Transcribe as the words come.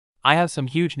I have some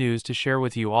huge news to share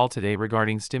with you all today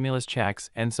regarding stimulus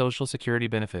checks and Social Security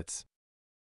benefits.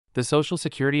 The Social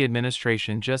Security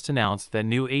Administration just announced that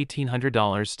new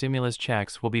 $1,800 stimulus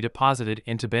checks will be deposited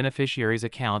into beneficiaries'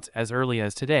 accounts as early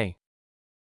as today.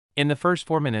 In the first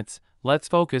 4 minutes, let's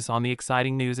focus on the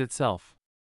exciting news itself.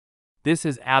 This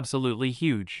is absolutely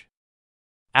huge.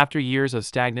 After years of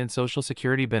stagnant Social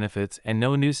Security benefits and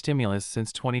no new stimulus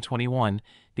since 2021,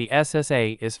 the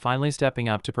SSA is finally stepping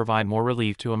up to provide more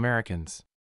relief to Americans.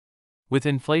 With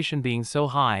inflation being so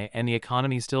high and the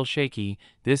economy still shaky,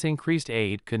 this increased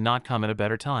aid could not come at a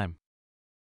better time.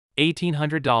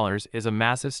 $1,800 is a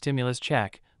massive stimulus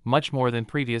check, much more than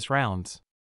previous rounds.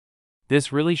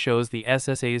 This really shows the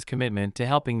SSA's commitment to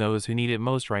helping those who need it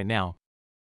most right now.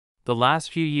 The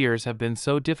last few years have been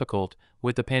so difficult,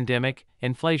 with the pandemic,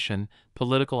 inflation,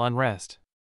 political unrest.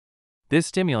 This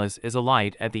stimulus is a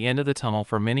light at the end of the tunnel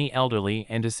for many elderly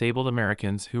and disabled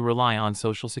Americans who rely on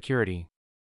Social Security.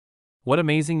 What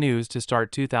amazing news to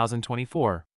start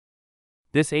 2024.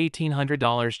 This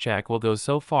 $1,800 check will go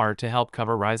so far to help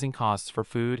cover rising costs for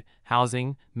food,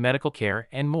 housing, medical care,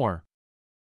 and more.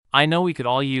 I know we could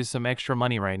all use some extra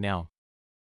money right now.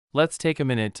 Let's take a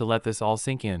minute to let this all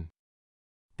sink in.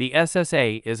 The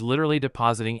SSA is literally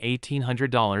depositing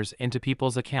 $1,800 into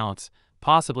people's accounts,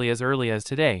 possibly as early as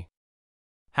today.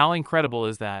 How incredible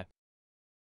is that?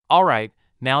 Alright,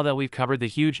 now that we've covered the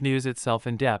huge news itself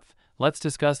in depth, let's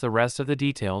discuss the rest of the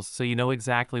details so you know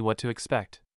exactly what to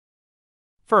expect.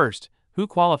 First, who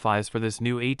qualifies for this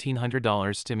new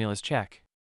 $1,800 stimulus check?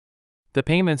 The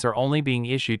payments are only being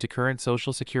issued to current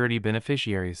Social Security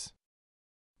beneficiaries.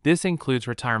 This includes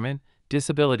retirement,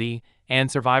 disability,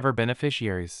 and survivor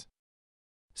beneficiaries.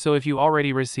 So if you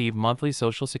already receive monthly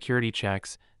Social Security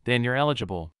checks, then you're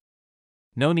eligible.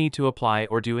 No need to apply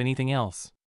or do anything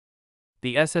else.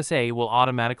 The SSA will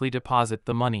automatically deposit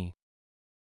the money.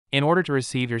 In order to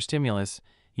receive your stimulus,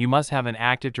 you must have an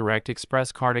active Direct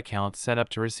Express card account set up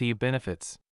to receive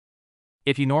benefits.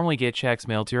 If you normally get checks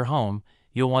mailed to your home,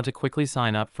 you'll want to quickly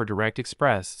sign up for Direct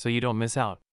Express so you don't miss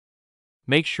out.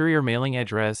 Make sure your mailing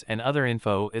address and other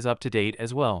info is up to date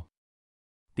as well.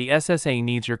 The SSA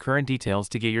needs your current details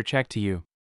to get your check to you.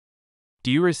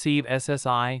 Do you receive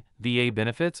SSI, VA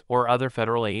benefits, or other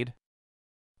federal aid?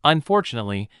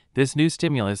 Unfortunately, this new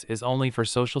stimulus is only for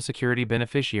Social Security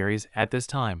beneficiaries at this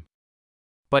time.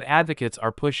 But advocates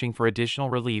are pushing for additional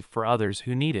relief for others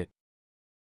who need it.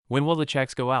 When will the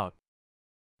checks go out?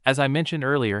 As I mentioned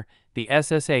earlier, the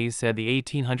SSA said the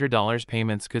 $1,800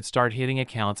 payments could start hitting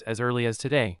accounts as early as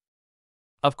today.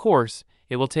 Of course,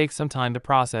 it will take some time to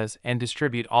process and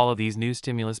distribute all of these new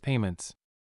stimulus payments.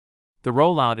 The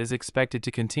rollout is expected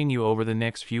to continue over the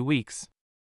next few weeks.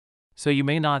 So you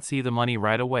may not see the money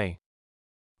right away.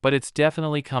 But it's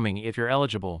definitely coming if you're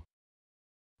eligible.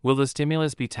 Will the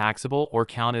stimulus be taxable or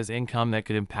count as income that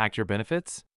could impact your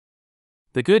benefits?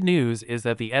 The good news is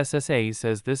that the SSA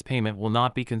says this payment will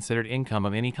not be considered income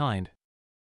of any kind.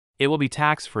 It will be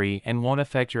tax-free and won't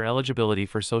affect your eligibility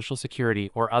for Social Security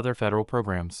or other federal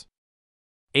programs.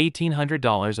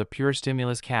 $1,800 of pure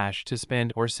stimulus cash to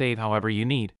spend or save however you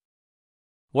need.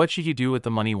 What should you do with the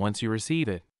money once you receive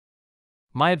it?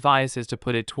 My advice is to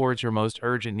put it towards your most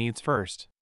urgent needs first.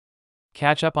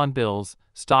 Catch up on bills,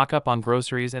 stock up on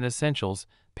groceries and essentials,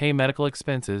 pay medical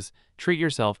expenses, treat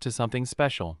yourself to something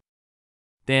special.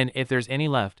 Then, if there's any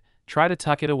left, try to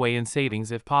tuck it away in savings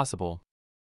if possible.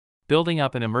 Building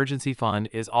up an emergency fund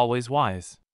is always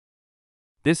wise.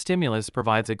 This stimulus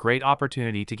provides a great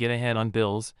opportunity to get ahead on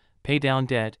bills, pay down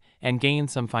debt, and gain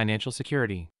some financial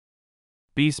security.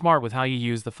 Be smart with how you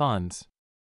use the funds.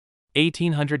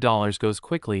 $1,800 goes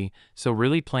quickly, so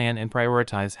really plan and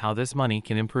prioritize how this money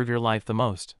can improve your life the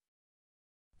most.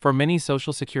 For many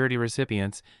Social Security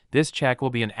recipients, this check will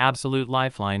be an absolute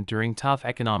lifeline during tough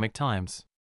economic times.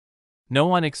 No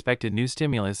one expected new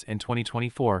stimulus in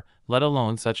 2024, let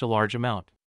alone such a large amount.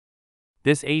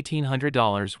 This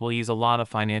 $1,800 will ease a lot of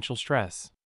financial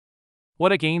stress.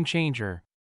 What a game changer!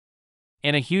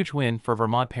 And a huge win for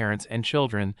Vermont parents and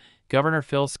children, Governor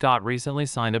Phil Scott recently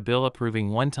signed a bill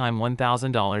approving one-time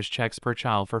 $1,000 checks per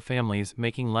child for families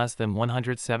making less than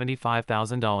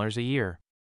 $175,000 a year.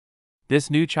 This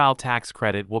new child tax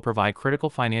credit will provide critical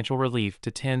financial relief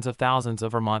to tens of thousands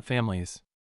of Vermont families.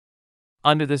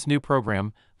 Under this new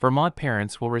program, Vermont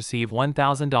parents will receive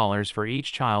 $1,000 for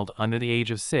each child under the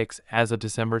age of 6 as of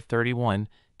December 31,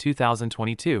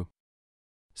 2022.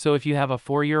 So if you have a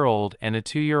 4-year-old and a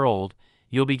 2-year-old,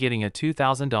 you'll be getting a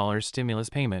 $2,000 stimulus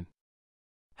payment.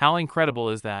 How incredible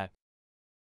is that?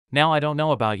 Now I don't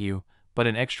know about you, but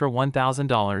an extra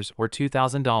 $1,000 or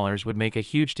 $2,000 would make a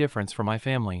huge difference for my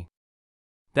family.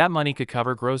 That money could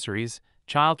cover groceries,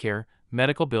 childcare,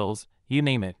 medical bills, you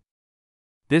name it.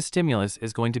 This stimulus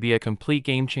is going to be a complete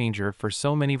game changer for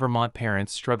so many Vermont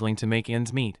parents struggling to make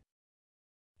ends meet.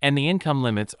 And the income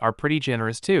limits are pretty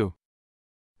generous too.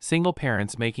 Single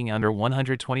parents making under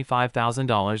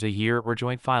 $125,000 a year or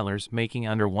joint filers making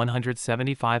under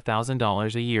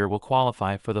 $175,000 a year will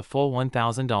qualify for the full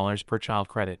 $1,000 per child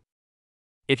credit.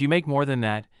 If you make more than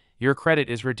that, your credit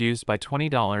is reduced by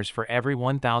 $20 for every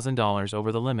 $1,000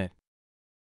 over the limit.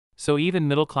 So even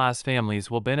middle-class families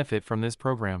will benefit from this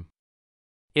program.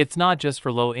 It's not just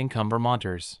for low-income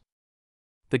Vermonters.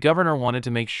 The governor wanted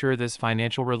to make sure this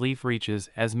financial relief reaches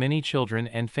as many children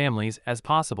and families as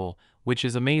possible, which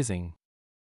is amazing.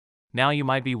 Now you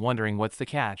might be wondering, what's the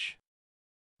catch?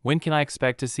 When can I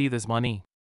expect to see this money?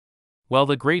 Well,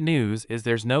 the great news is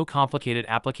there's no complicated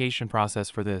application process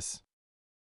for this.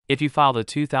 If you filed a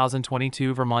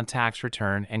 2022 Vermont tax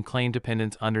return and claim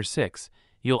dependents under 6,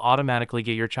 you'll automatically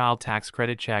get your child tax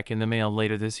credit check in the mail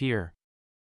later this year.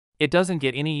 It doesn't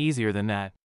get any easier than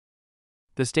that.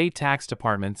 The state tax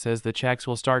department says the checks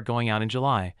will start going out in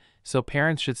July, so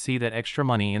parents should see that extra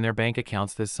money in their bank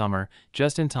accounts this summer,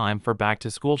 just in time for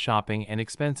back-to-school shopping and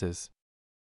expenses.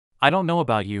 I don't know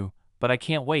about you, but I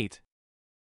can't wait.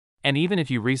 And even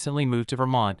if you recently moved to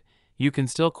Vermont, you can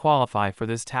still qualify for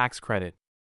this tax credit.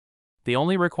 The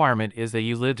only requirement is that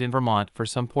you lived in Vermont for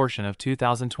some portion of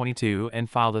 2022 and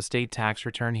filed a state tax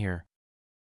return here.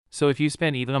 So if you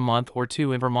spent even a month or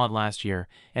two in Vermont last year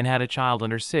and had a child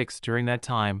under 6 during that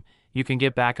time, you can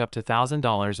get back up to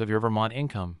 $1,000 of your Vermont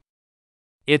income.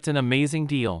 It's an amazing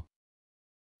deal.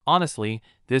 Honestly,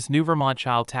 this new Vermont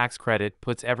child tax credit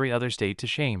puts every other state to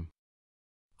shame.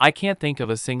 I can't think of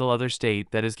a single other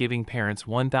state that is giving parents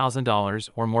 $1,000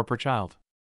 or more per child.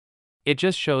 It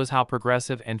just shows how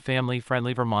progressive and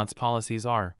family-friendly Vermont's policies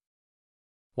are.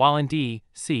 While in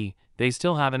D.C., they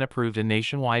still haven't approved a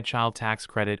nationwide child tax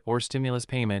credit or stimulus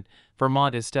payment,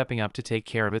 Vermont is stepping up to take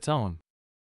care of its own.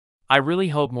 I really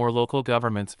hope more local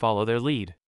governments follow their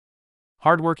lead.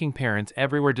 Hardworking parents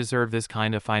everywhere deserve this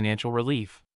kind of financial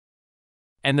relief.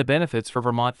 And the benefits for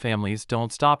Vermont families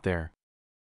don't stop there.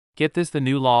 Get this, the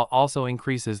new law also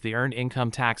increases the earned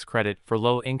income tax credit for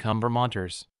low-income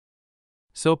Vermonters.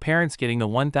 So parents getting the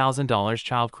 $1,000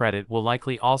 child credit will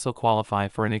likely also qualify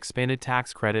for an expanded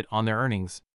tax credit on their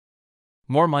earnings.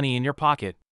 More money in your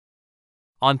pocket.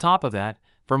 On top of that,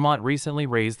 Vermont recently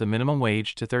raised the minimum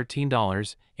wage to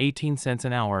 $13.18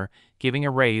 an hour, giving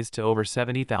a raise to over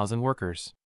 70,000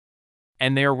 workers.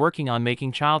 And they are working on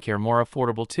making childcare more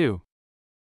affordable too.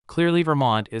 Clearly,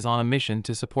 Vermont is on a mission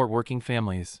to support working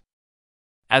families.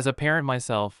 As a parent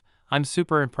myself, I'm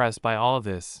super impressed by all of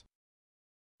this.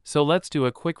 So let's do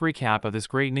a quick recap of this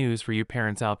great news for you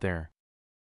parents out there.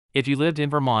 If you lived in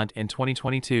Vermont in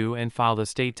 2022 and filed a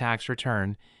state tax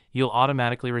return, you'll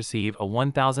automatically receive a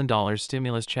 $1,000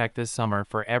 stimulus check this summer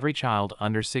for every child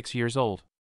under 6 years old.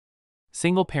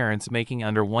 Single parents making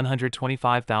under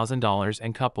 $125,000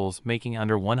 and couples making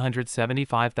under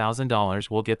 $175,000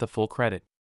 will get the full credit.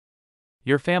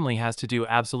 Your family has to do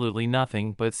absolutely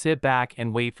nothing but sit back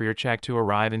and wait for your check to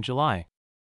arrive in July.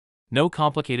 No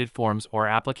complicated forms or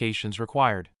applications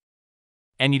required.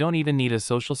 And you don't even need a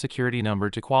Social Security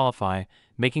number to qualify,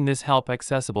 making this help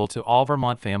accessible to all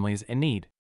Vermont families in need.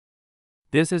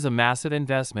 This is a massive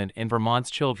investment in Vermont's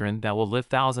children that will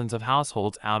lift thousands of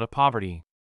households out of poverty.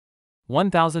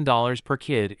 $1,000 per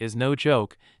kid is no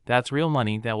joke. That's real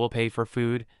money that will pay for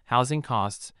food, housing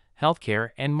costs, healthcare,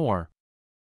 and more.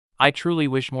 I truly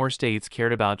wish more states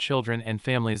cared about children and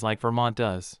families like Vermont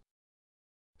does.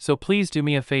 So please do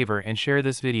me a favor and share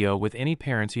this video with any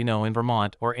parents you know in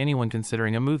Vermont or anyone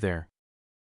considering a move there.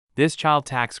 This child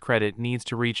tax credit needs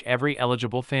to reach every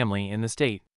eligible family in the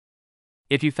state.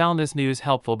 If you found this news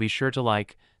helpful, be sure to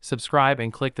like, subscribe,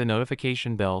 and click the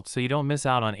notification bell so you don't miss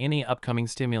out on any upcoming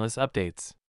stimulus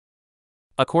updates.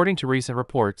 According to recent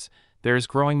reports, there is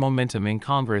growing momentum in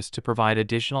Congress to provide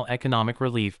additional economic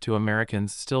relief to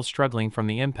Americans still struggling from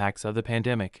the impacts of the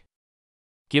pandemic.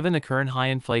 Given the current high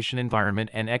inflation environment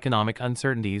and economic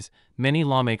uncertainties, many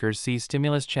lawmakers see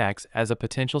stimulus checks as a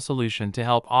potential solution to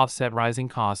help offset rising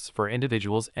costs for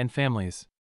individuals and families.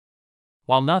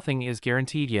 While nothing is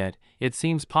guaranteed yet, it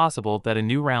seems possible that a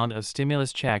new round of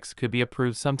stimulus checks could be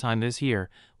approved sometime this year,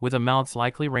 with amounts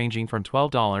likely ranging from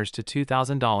 $12 to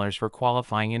 $2,000 for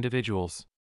qualifying individuals.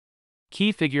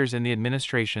 Key figures in the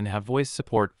administration have voiced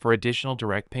support for additional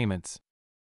direct payments.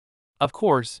 Of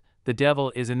course, the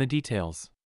devil is in the details.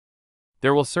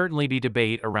 There will certainly be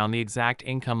debate around the exact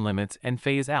income limits and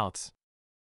phase-outs.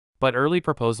 But early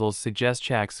proposals suggest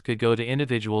checks could go to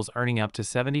individuals earning up to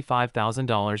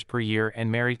 $75,000 per year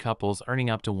and married couples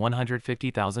earning up to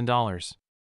 $150,000.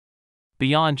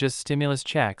 Beyond just stimulus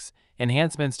checks,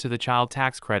 enhancements to the child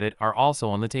tax credit are also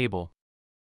on the table.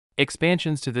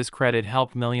 Expansions to this credit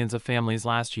helped millions of families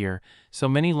last year, so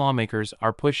many lawmakers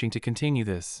are pushing to continue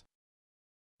this.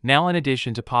 Now, in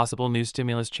addition to possible new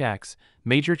stimulus checks,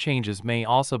 major changes may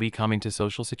also be coming to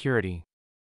Social Security.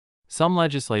 Some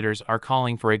legislators are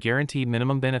calling for a guaranteed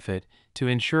minimum benefit to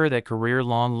ensure that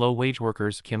career-long low-wage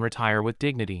workers can retire with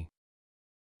dignity.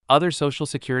 Other Social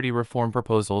Security reform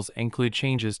proposals include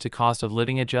changes to cost of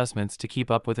living adjustments to keep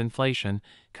up with inflation,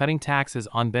 cutting taxes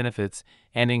on benefits,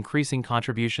 and increasing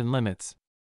contribution limits.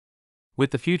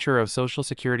 With the future of Social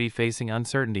Security facing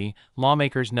uncertainty,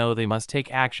 lawmakers know they must take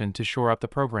action to shore up the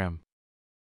program.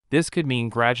 This could mean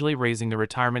gradually raising the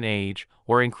retirement age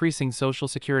or increasing Social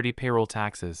Security payroll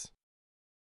taxes.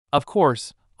 Of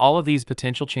course, all of these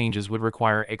potential changes would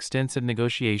require extensive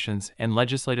negotiations and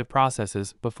legislative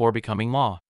processes before becoming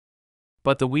law.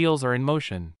 But the wheels are in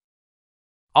motion.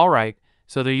 Alright,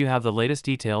 so there you have the latest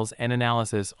details and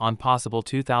analysis on possible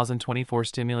 2024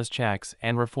 stimulus checks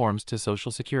and reforms to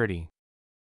Social Security.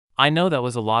 I know that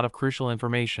was a lot of crucial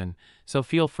information, so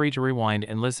feel free to rewind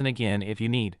and listen again if you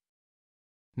need.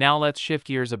 Now let's shift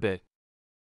gears a bit.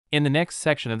 In the next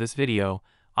section of this video,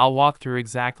 I'll walk through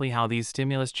exactly how these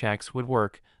stimulus checks would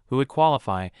work, who would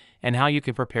qualify, and how you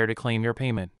can prepare to claim your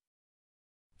payment.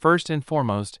 First and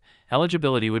foremost,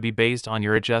 eligibility would be based on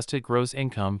your adjusted gross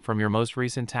income from your most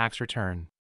recent tax return.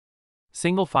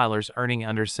 Single filers earning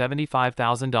under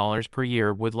 $75,000 per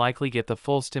year would likely get the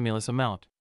full stimulus amount.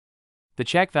 The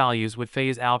check values would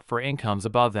phase out for incomes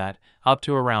above that, up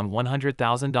to around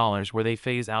 $100,000 where they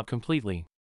phase out completely.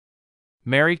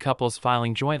 Married couples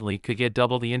filing jointly could get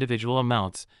double the individual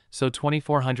amounts, so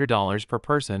 $2,400 per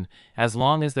person, as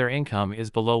long as their income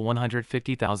is below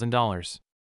 $150,000.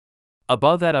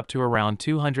 Above that, up to around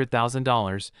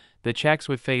 $200,000, the checks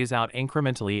would phase out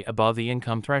incrementally above the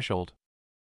income threshold.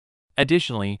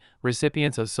 Additionally,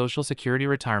 recipients of Social Security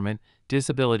retirement,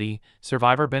 disability,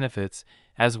 survivor benefits,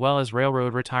 as well as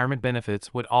railroad retirement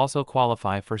benefits would also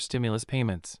qualify for stimulus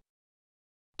payments.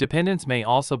 Dependents may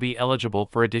also be eligible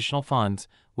for additional funds,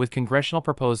 with congressional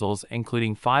proposals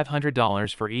including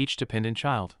 $500 for each dependent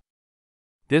child.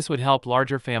 This would help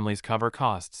larger families cover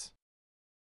costs.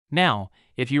 Now,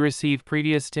 if you received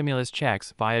previous stimulus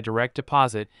checks via direct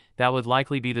deposit, that would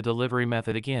likely be the delivery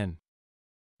method again.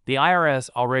 The IRS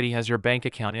already has your bank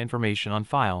account information on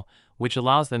file, which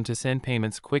allows them to send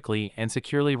payments quickly and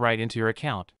securely right into your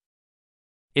account.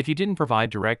 If you didn't provide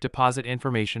direct deposit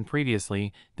information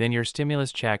previously, then your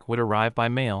stimulus check would arrive by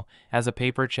mail as a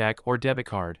paper check or debit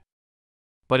card.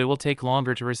 But it will take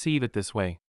longer to receive it this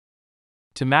way.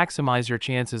 To maximize your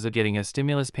chances of getting a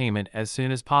stimulus payment as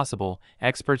soon as possible,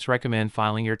 experts recommend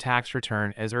filing your tax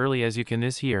return as early as you can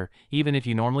this year, even if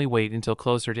you normally wait until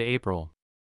closer to April.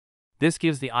 This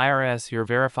gives the IRS your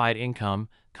verified income,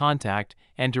 contact,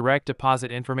 and direct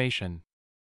deposit information.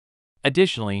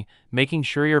 Additionally, making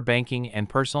sure your banking and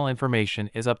personal information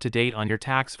is up to date on your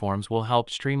tax forms will help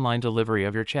streamline delivery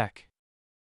of your check.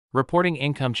 Reporting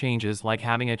income changes like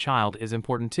having a child is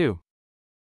important too.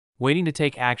 Waiting to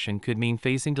take action could mean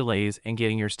facing delays in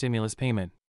getting your stimulus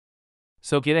payment.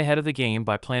 So get ahead of the game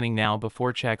by planning now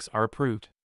before checks are approved.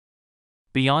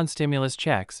 Beyond stimulus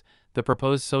checks, the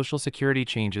proposed Social Security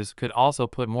changes could also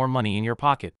put more money in your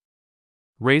pocket.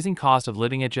 Raising cost of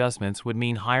living adjustments would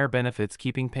mean higher benefits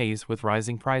keeping pace with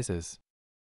rising prices.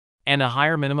 And a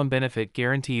higher minimum benefit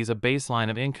guarantees a baseline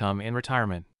of income in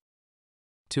retirement.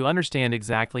 To understand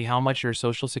exactly how much your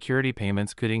Social Security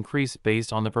payments could increase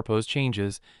based on the proposed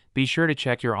changes, be sure to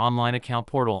check your online account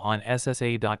portal on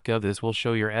SSA.gov. This will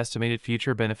show your estimated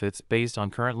future benefits based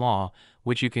on current law,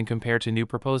 which you can compare to new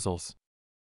proposals.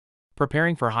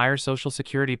 Preparing for higher Social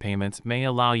Security payments may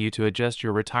allow you to adjust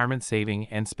your retirement saving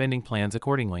and spending plans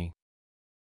accordingly.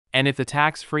 And if the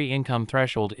tax-free income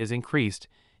threshold is increased,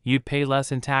 you'd pay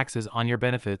less in taxes on your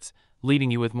benefits,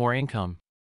 leaving you with more income.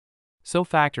 So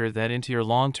factor that into your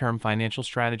long-term financial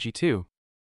strategy too.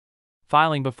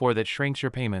 Filing before that shrinks your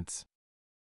payments.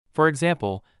 For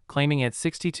example, claiming at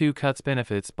 62 cuts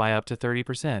benefits by up to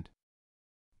 30%.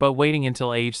 But waiting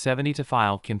until age 70 to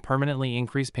file can permanently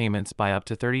increase payments by up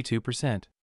to 32%.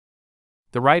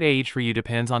 The right age for you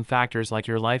depends on factors like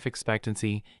your life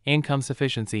expectancy, income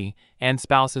sufficiency, and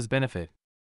spouse's benefit.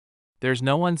 There's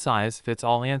no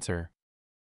one-size-fits-all answer.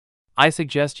 I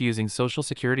suggest using Social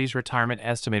Security's Retirement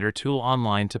Estimator tool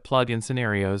online to plug in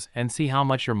scenarios and see how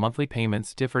much your monthly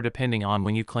payments differ depending on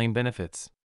when you claim benefits.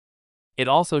 It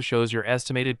also shows your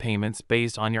estimated payments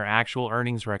based on your actual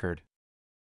earnings record.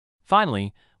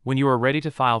 Finally, when you are ready to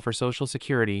file for Social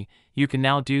Security, you can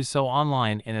now do so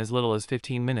online in as little as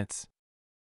 15 minutes.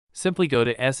 Simply go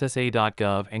to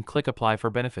ssa.gov and click Apply for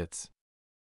Benefits.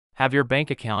 Have your bank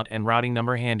account and routing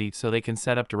number handy so they can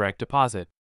set up direct deposit.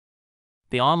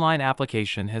 The online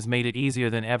application has made it easier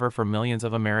than ever for millions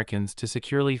of Americans to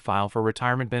securely file for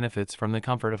retirement benefits from the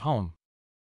comfort of home.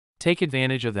 Take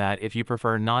advantage of that if you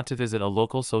prefer not to visit a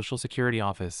local Social Security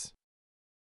office.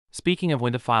 Speaking of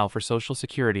when to file for Social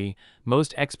Security,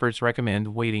 most experts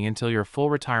recommend waiting until your full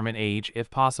retirement age if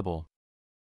possible.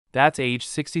 That's age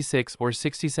 66 or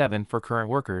 67 for current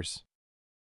workers.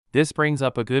 This brings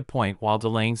up a good point. While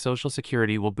delaying Social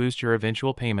Security will boost your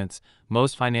eventual payments,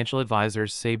 most financial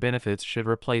advisors say benefits should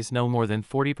replace no more than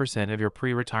 40% of your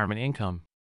pre-retirement income.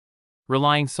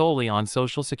 Relying solely on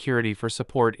Social Security for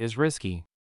support is risky.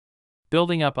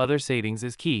 Building up other savings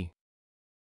is key.